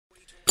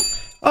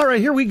All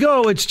right, here we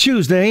go. It's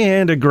Tuesday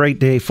and a great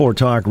day for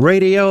talk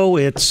radio.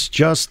 It's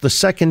just the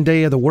second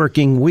day of the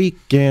working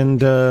week,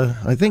 and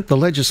I think the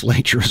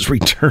legislature has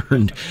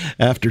returned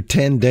after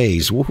 10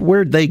 days.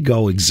 Where'd they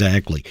go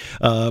exactly?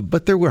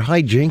 But there were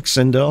hijinks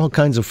and all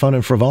kinds of fun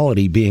and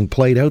frivolity being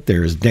played out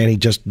there. As Danny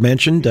just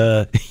mentioned,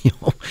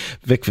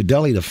 Vic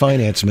Fideli, the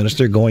finance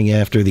minister, going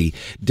after the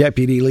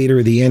deputy leader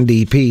of the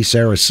NDP,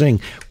 Sarah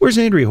Singh. Where's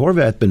Andrea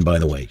Horvath been, by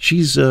the way?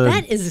 She's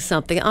that is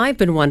something I've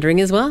been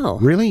wondering as well.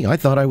 Really? I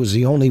thought I was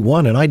the only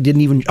one, and I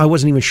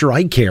wasn't even sure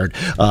I cared.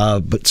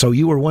 But so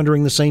you were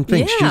wondering the same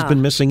thing. Yeah. She's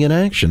been missing in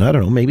action. I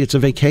don't know. Maybe it's a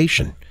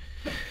vacation.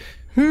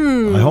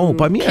 I hope.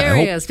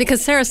 Curious,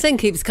 because Sarah Singh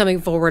keeps coming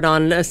forward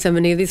on so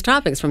many of these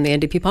topics from the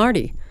NDP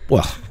party.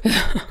 Well,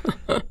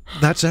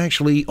 that's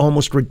actually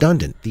almost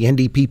redundant, the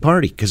NDP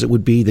party, because it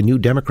would be the New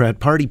Democrat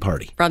Party.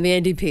 From the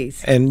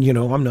NDPs. And,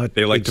 I'm not...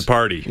 They like to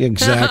party.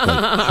 Exactly.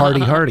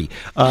 Hardy.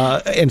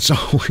 And so,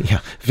 yeah,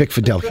 Vic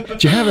Fideli.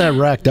 Did you have that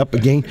racked up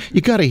again?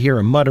 You got to hear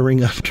him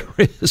muttering under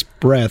his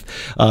breath.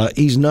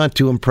 He's not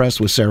too impressed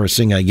with Sarah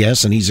Singh, I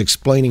guess, and he's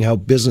explaining how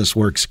business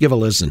works. Give a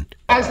listen.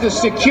 As the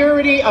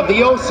security of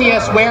the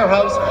OCS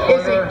warehouse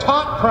is a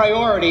top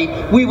priority,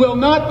 we will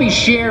not be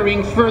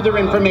sharing further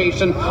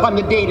information on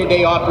the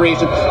day-to-day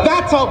operation.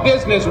 That's how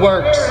business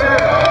works.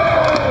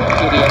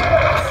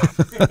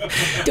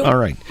 All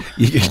right.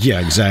 Yeah,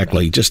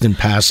 exactly. Just in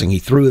passing, he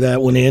threw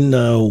that one in,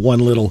 one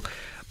little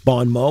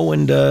bon mot,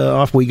 and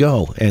off we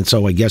go. And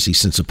so I guess he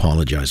since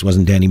apologized.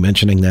 Wasn't Danny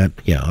mentioning that?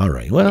 Yeah, all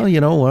right.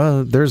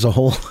 Well, there's a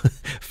whole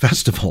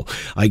festival,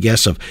 I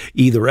guess, of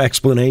either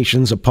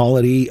explanations,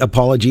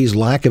 apologies,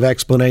 lack of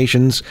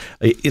explanations.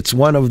 It's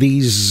one of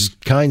these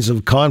kinds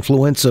of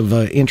confluence of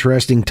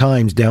interesting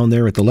times down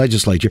there at the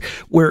legislature.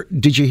 Where,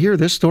 did you hear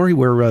this story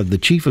where the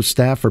chief of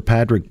staff for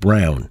Patrick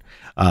Brown,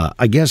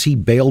 I guess he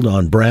bailed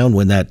on Brown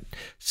when that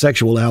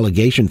sexual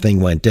allegation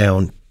thing went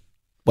down,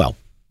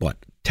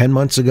 10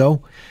 months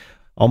ago,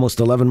 almost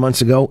 11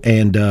 months ago.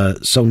 And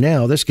so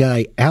now this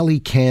guy, Ali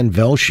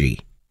Khan-Velshi,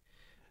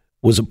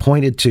 was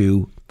appointed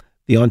to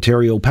the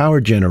Ontario Power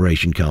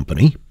Generation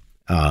Company,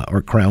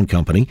 or Crown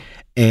Company,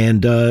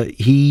 and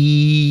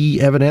he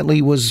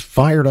evidently was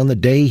fired on the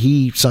day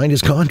he signed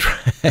his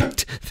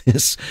contract.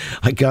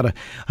 I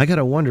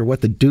gotta wonder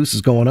what the deuce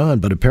is going on,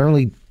 but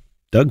apparently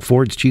Doug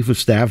Ford's chief of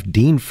staff,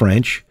 Dean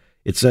French,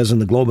 it says in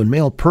the Globe and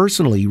Mail,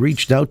 personally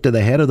reached out to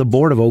the head of the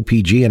board of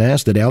OPG and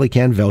asked that Ali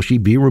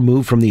Khan-Velshi be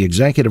removed from the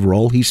executive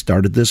role he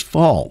started this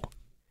fall.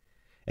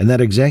 And that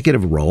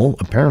executive role,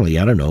 apparently,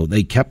 I don't know,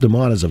 they kept him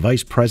on as a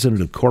vice president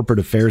of corporate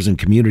affairs and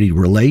community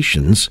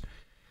relations,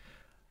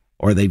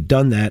 or they've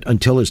done that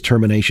until his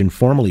termination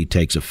formally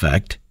takes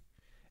effect.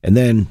 And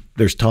then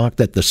there's talk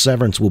that the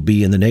severance will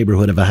be in the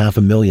neighborhood of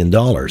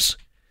 $500,000.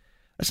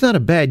 That's not a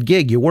bad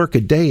gig. You work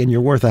a day and you're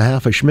worth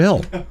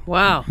 $500,000.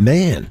 Wow.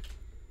 Man.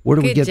 Where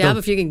do we get Good job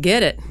if you can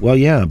get it. Well,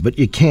 yeah, but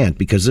you can't,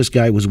 because this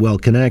guy was well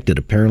connected.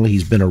 Apparently,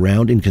 he's been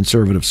around in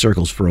conservative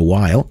circles for a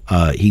while.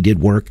 He did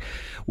work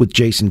with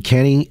Jason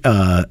Kenney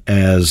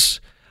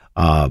as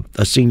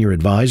a senior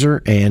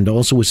advisor, and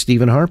also with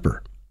Stephen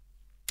Harper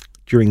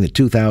during the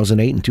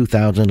 2008 and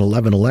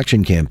 2011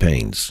 election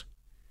campaigns.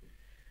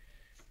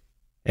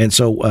 And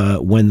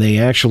so when they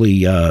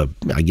actually, I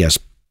guess,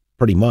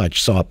 pretty much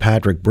saw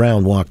Patrick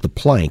Brown walk the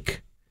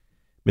plank,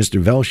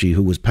 Mr. Velshi,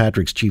 who was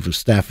Patrick's chief of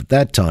staff at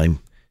that time,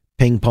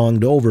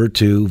 ping-ponged over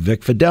to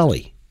Vic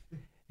Fideli,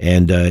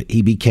 and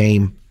he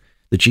became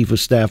the chief of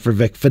staff for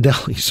Vic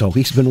Fideli. So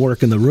he's been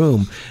working the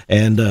room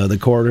and the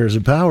corridors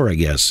of power, I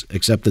guess,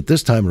 except that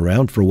this time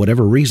around, for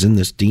whatever reason,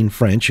 this Dean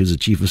French, who's the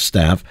chief of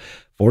staff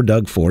for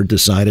Doug Ford,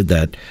 decided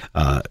that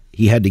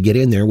he had to get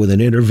in there with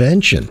an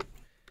intervention.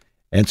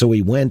 And so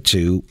he went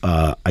to,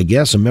 I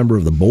guess, a member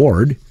of the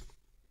board,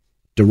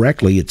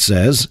 directly, it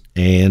says,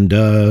 and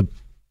the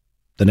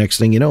next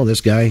thing you know,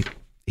 this guy,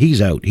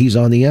 he's out. He's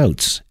on the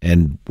outs.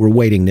 And we're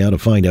waiting now to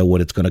find out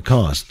what it's going to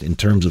cost in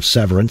terms of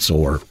severance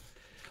or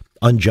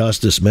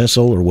unjust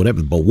dismissal or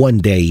whatever. But one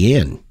day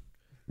in,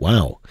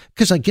 wow.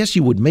 Because I guess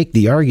you would make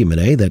the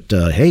argument,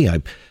 that, hey,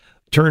 I've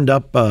turned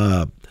up,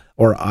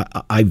 or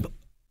I've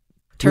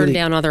turned really,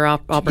 down other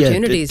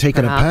opportunities,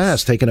 taken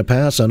a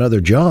pass on other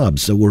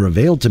jobs that were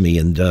available to me,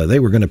 and they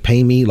were going to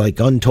pay me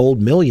like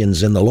untold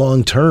millions in the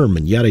long term,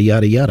 and yada,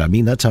 yada, yada. I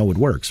mean, that's how it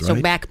works, right?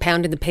 So back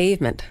pounding the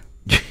pavement.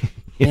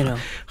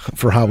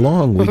 For how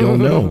long, we don't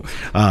know.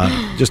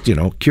 Just,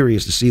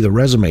 curious to see the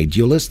resume. Do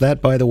you list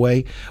that, by the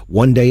way?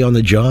 One day on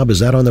the job, is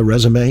that on the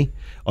resume?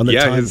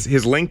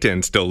 His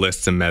LinkedIn still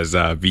lists him as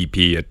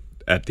VP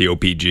at the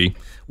OPG.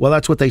 Well,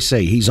 that's what they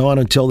say. He's on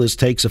until this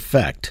takes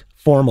effect,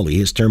 formally,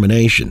 his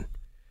termination.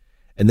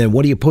 And then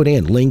what do you put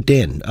in?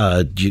 LinkedIn.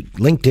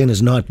 LinkedIn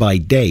is not by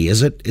day,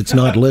 is it? It's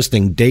not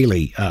listing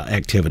daily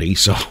activity.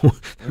 So,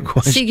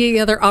 seeking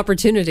other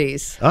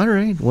opportunities. All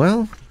right.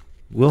 Well,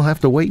 we'll have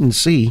to wait and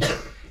see.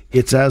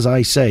 It's, as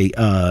I say,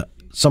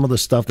 some of the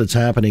stuff that's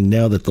happening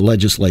now that the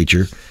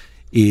legislature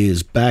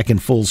is back in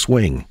full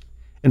swing.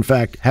 In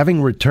fact,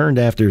 having returned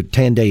after a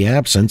 10-day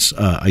absence,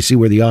 I see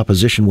where the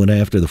opposition went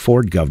after the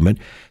Ford government,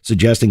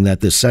 suggesting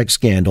that the sex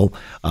scandal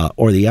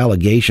or the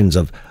allegations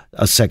of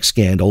a sex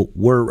scandal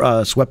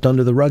were swept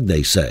under the rug,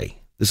 they say.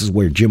 This is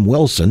where Jim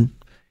Wilson,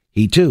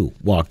 he too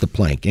walked the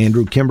plank.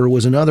 Andrew Kimber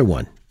was another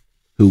one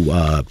who,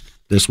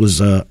 this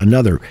was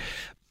another,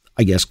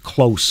 I guess,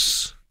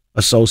 close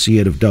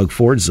associate of Doug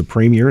Ford's, the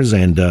premier's,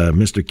 and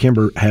Mr.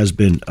 Kimber has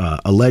been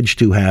alleged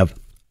to have,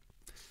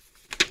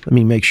 let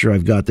me make sure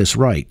I've got this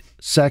right,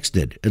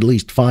 sexted at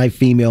least 5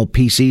 female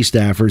PC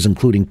staffers,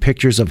 including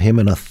pictures of him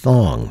in a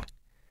thong.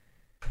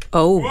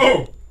 Oh,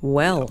 whoa.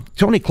 Well.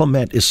 Tony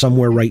Clement is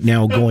somewhere right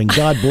now going,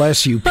 God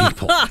bless you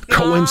people,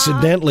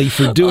 coincidentally,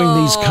 for doing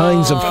these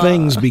kinds of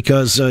things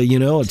because,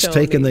 it's Tony.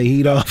 taking the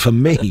heat off of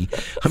me.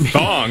 I mean,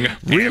 Thong,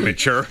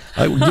 amateur.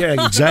 Yeah,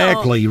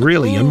 exactly,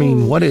 really. I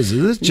mean, what is it?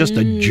 This is just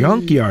a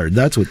junkyard.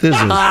 That's what this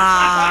is.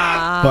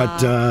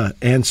 But,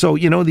 and so,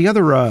 the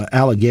other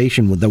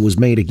allegation that was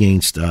made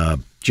against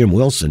Jim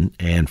Wilson,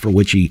 and for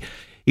which he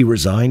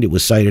resigned, it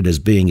was cited as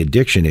being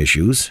addiction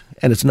issues.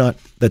 And it's not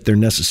that they're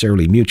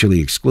necessarily mutually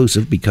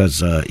exclusive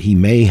because he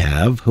may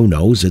have, who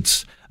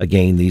knows,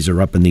 again, these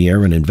are up in the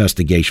air. An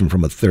investigation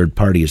from a third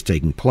party is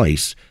taking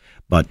place.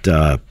 But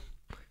the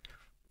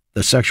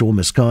sexual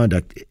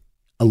misconduct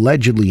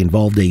allegedly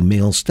involved a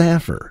male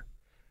staffer.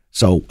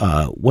 So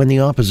when the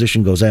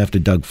opposition goes after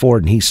Doug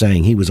Ford and he's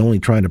saying he was only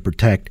trying to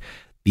protect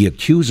the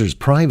accuser's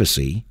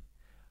privacy,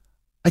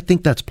 I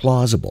think that's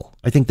plausible.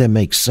 I think that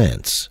makes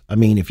sense. I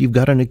mean, if you've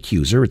got an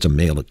accuser, it's a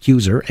male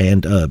accuser,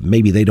 and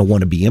maybe they don't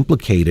want to be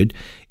implicated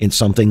in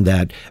something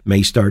that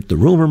may start the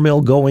rumor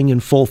mill going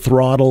in full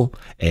throttle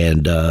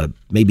and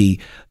maybe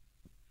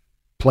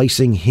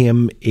placing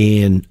him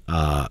in,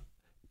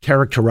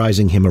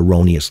 characterizing him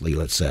erroneously,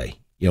 let's say,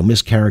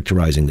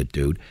 mischaracterizing the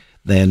dude,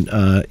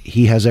 then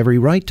he has every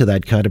right to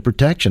that kind of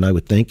protection, I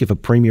would think. If a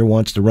premier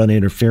wants to run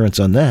interference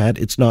on that,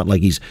 it's not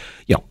like he's,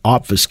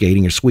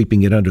 obfuscating or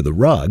sweeping it under the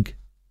rug.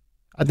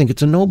 I think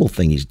it's a noble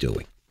thing he's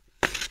doing.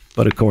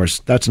 But, of course,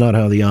 that's not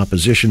how the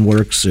opposition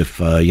works. If,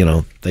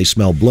 they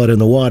smell blood in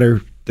the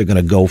water, they're going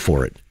to go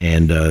for it.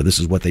 And this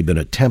is what they've been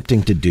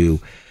attempting to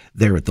do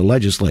there at the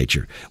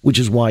legislature, which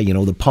is why,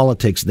 the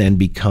politics then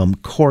become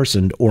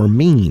coarsened or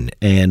mean.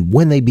 And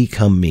when they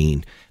become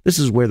mean, this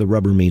is where the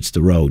rubber meets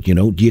the road.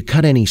 Do you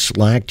cut any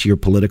slack to your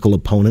political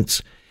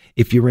opponents?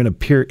 If you're in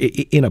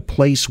a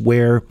place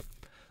where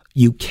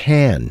you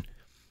can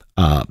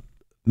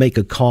make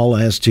a call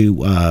as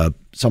to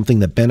something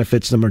that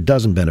benefits them or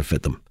doesn't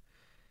benefit them.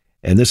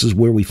 And this is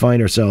where we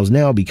find ourselves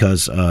now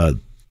because the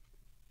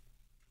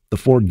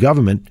Ford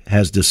government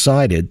has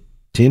decided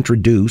to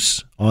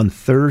introduce on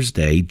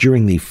Thursday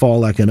during the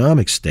fall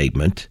economic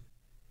statement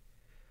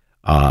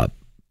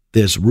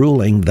this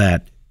ruling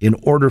that in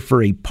order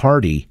for a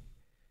party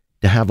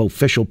to have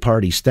official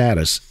party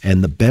status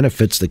and the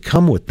benefits that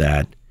come with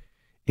that,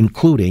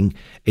 including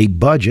a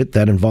budget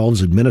that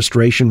involves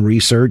administration,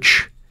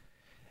 research,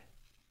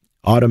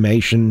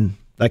 automation,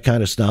 that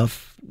kind of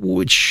stuff,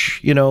 which,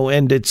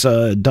 and it's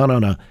done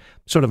on a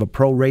sort of a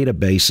pro rata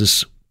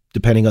basis,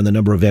 depending on the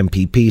number of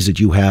MPPs that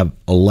you have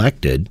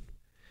elected.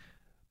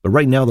 But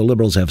right now the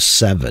Liberals have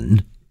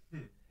 7,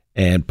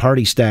 and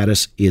party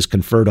status is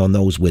conferred on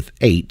those with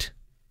 8.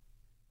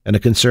 And the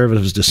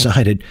Conservatives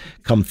decided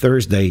come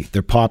Thursday,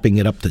 they're popping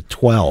it up to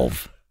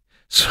 12.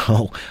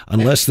 So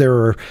unless there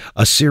are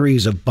a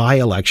series of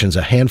by-elections,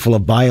 a handful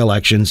of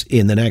by-elections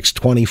in the next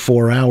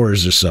 24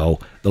 hours or so,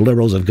 the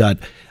Liberals have got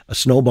a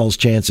snowball's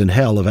chance in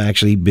hell of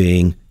actually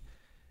being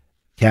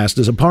cast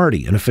as a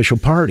party, an official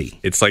party.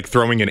 It's like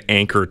throwing an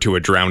anchor to a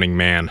drowning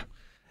man.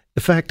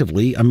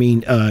 Effectively, I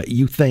mean,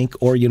 you think,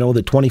 or, the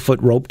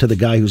 20-foot rope to the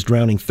guy who's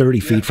drowning 30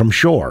 feet from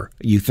shore.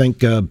 You think,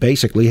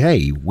 basically,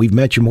 hey, we've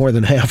met you more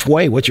than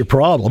halfway. What's your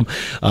problem?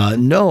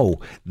 No,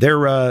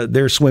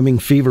 they're swimming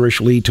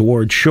feverishly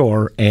towards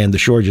shore, and the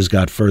shore just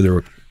got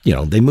further,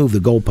 they moved the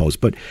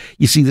goalpost. But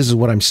you see, this is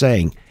what I'm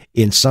saying.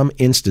 In some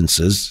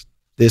instances,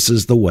 this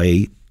is the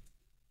way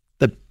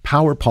that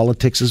power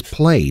politics is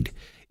played.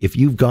 If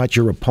you've got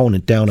your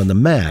opponent down on the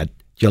mat,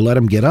 do you let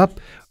them get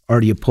up, or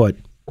do you put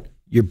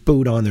your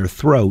boot on their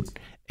throat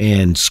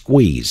and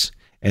squeeze?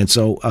 And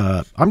so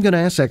I'm going to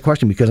ask that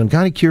question because I'm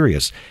kind of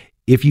curious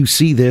if you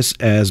see this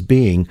as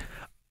being,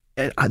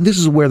 this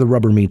is where the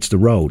rubber meets the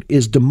road.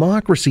 Is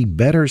democracy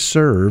better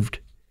served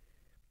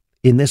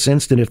in this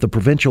instant if the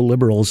provincial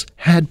Liberals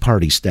had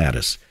party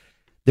status?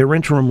 Their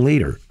interim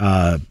leader,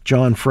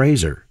 John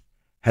Fraser,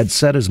 had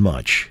said as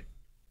much.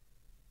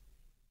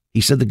 He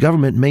said the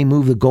government may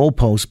move the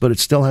goalposts, but it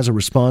still has a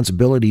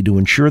responsibility to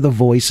ensure the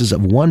voices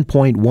of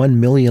 1.1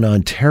 million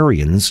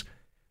Ontarians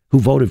who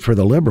voted for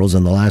the Liberals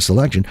in the last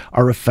election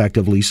are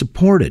effectively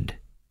supported.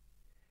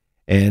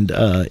 And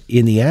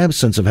in the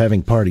absence of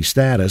having party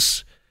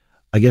status,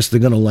 I guess they're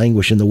going to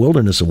languish in the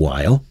wilderness a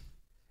while,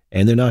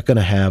 and they're not going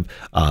to have,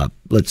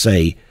 let's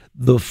say,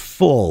 the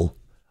full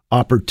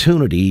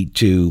opportunity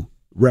to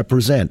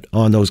represent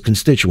on those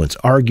constituents,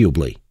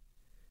 arguably.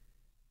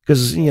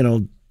 Because,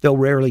 they'll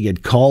rarely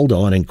get called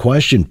on in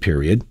question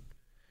period.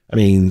 I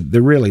mean,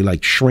 they're really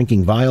like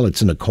shrinking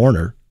violets in a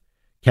corner.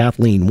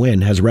 Kathleen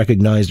Wynne has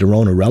recognized her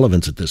own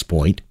irrelevance at this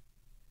point.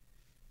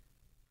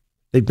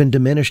 They've been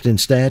diminished in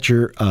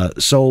stature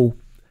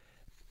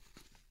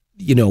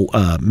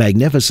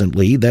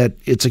magnificently that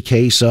it's a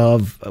case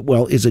of,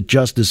 well, is it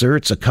just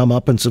desserts, a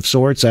comeuppance of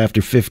sorts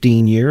after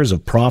 15 years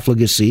of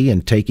profligacy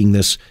and taking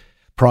this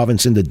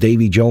province into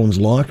Davy Jones'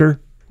 locker?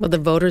 Well, the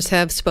voters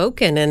have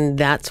spoken, and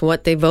that's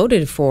what they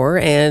voted for.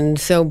 And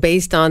so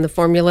based on the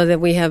formula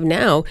that we have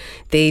now,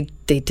 they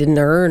didn't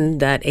earn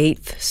that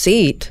 8th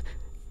seat.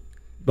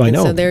 I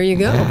know. So there you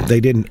go. They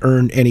didn't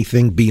earn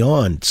anything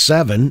beyond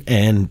 7,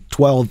 and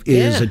 12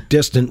 is a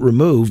distant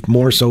remove,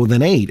 more so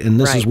than 8. And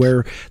this is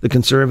where the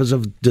Conservatives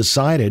have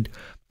decided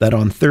that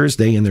on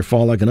Thursday in their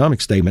fall economic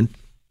statement,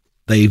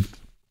 they've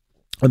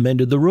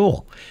amended the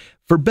rule.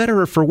 For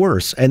better or for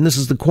worse, and this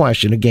is the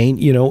question, again,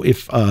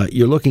 if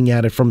you're looking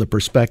at it from the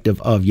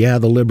perspective of, the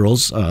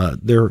Liberals,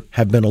 there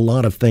have been a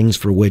lot of things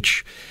for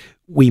which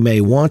we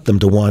may want them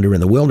to wander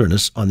in the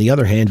wilderness. On the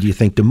other hand, do you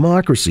think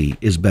democracy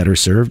is better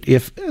served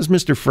if, as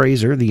Mr.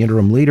 Fraser, the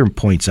interim leader,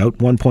 points out,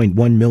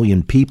 1.1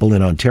 million people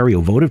in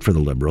Ontario voted for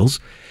the Liberals?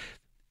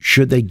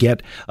 Should they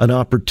get an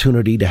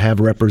opportunity to have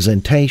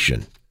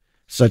representation,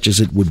 such as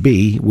it would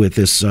be with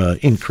this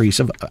increase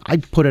of,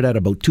 I'd put it at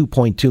about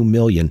 2.2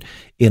 million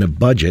in a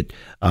budget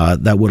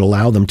that would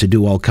allow them to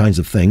do all kinds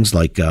of things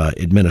like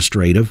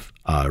administrative,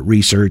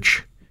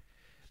 research,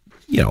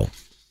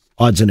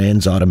 odds and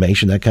ends,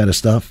 automation, that kind of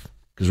stuff.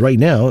 Because right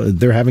now,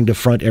 they're having to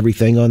front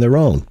everything on their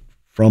own,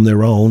 from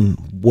their own,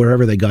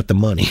 wherever they got the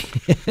money.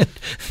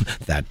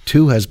 That,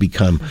 too, has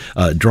become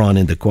drawn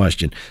into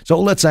question. So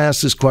let's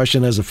ask this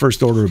question as a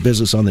first order of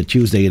business on the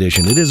Tuesday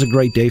edition. It is a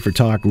great day for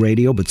talk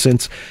radio, but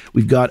since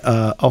we've got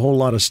a whole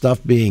lot of stuff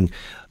being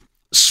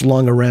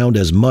slung around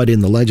as mud in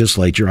the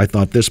legislature, I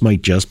thought this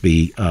might just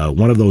be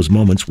one of those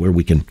moments where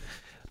we can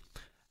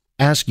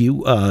ask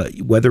you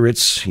whether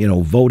it's,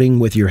 voting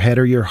with your head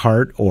or your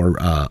heart,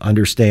 or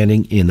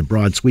understanding in the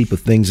broad sweep of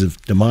things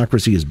if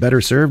democracy is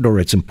better served, or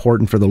it's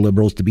important for the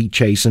Liberals to be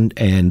chastened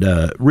and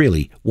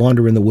really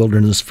wander in the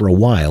wilderness for a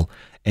while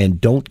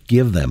and don't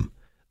give them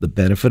the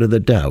benefit of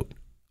the doubt.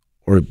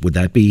 Or would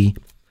that be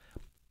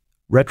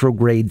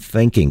retrograde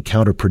thinking,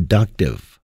 counterproductive?